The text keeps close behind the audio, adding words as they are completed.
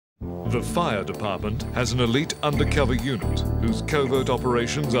The fire department has an elite undercover unit whose covert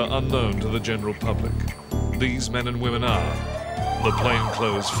operations are unknown to the general public. These men and women are the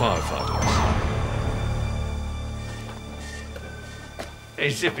plainclothes firefighters. Hey,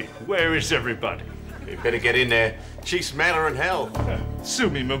 Zippy, where is everybody? You better get in there. She's madder than hell.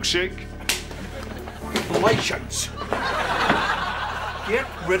 Sue me, milkshake. Relations. Get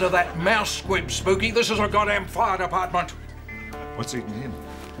rid of that mouse squib, Spooky. This is a goddamn fire department. What's eating him?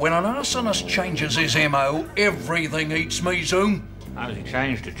 When an arsonist changes his MO, everything eats me, Zoom. How's he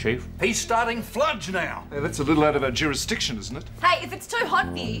changed it, Chief? He's starting floods now. Hey, that's a little out of our jurisdiction, isn't it? Hey, if it's too hot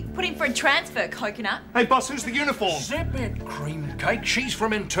for you, put in for a transfer, Coconut. Hey, boss, who's the uniform? Zip it, cream cake. She's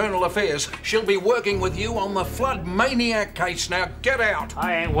from Internal Affairs. She'll be working with you on the flood maniac case. Now get out.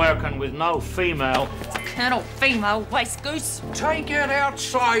 I ain't working with no female. Colonel Female Waste Goose. Take it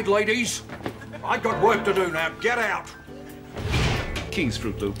outside, ladies. I got work to do now. Get out. Keys,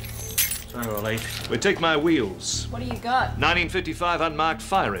 Fruit Loop. Sorry, late. We take my wheels. What do you got? 1955 unmarked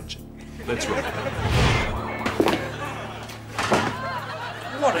fire engine. Let's roll.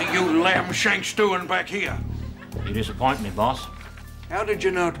 What are you lamb shanks doing back here? You disappoint me, boss. How did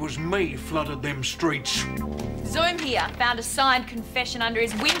you know it was me flooded them streets? Zoom here found a signed confession under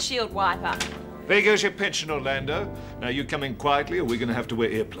his windshield wiper. There goes your pension, Orlando. Now you come in quietly or we're going to have to wear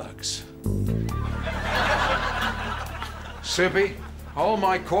earplugs. Sippy, hold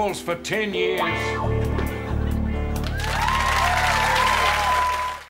my calls for 10 years.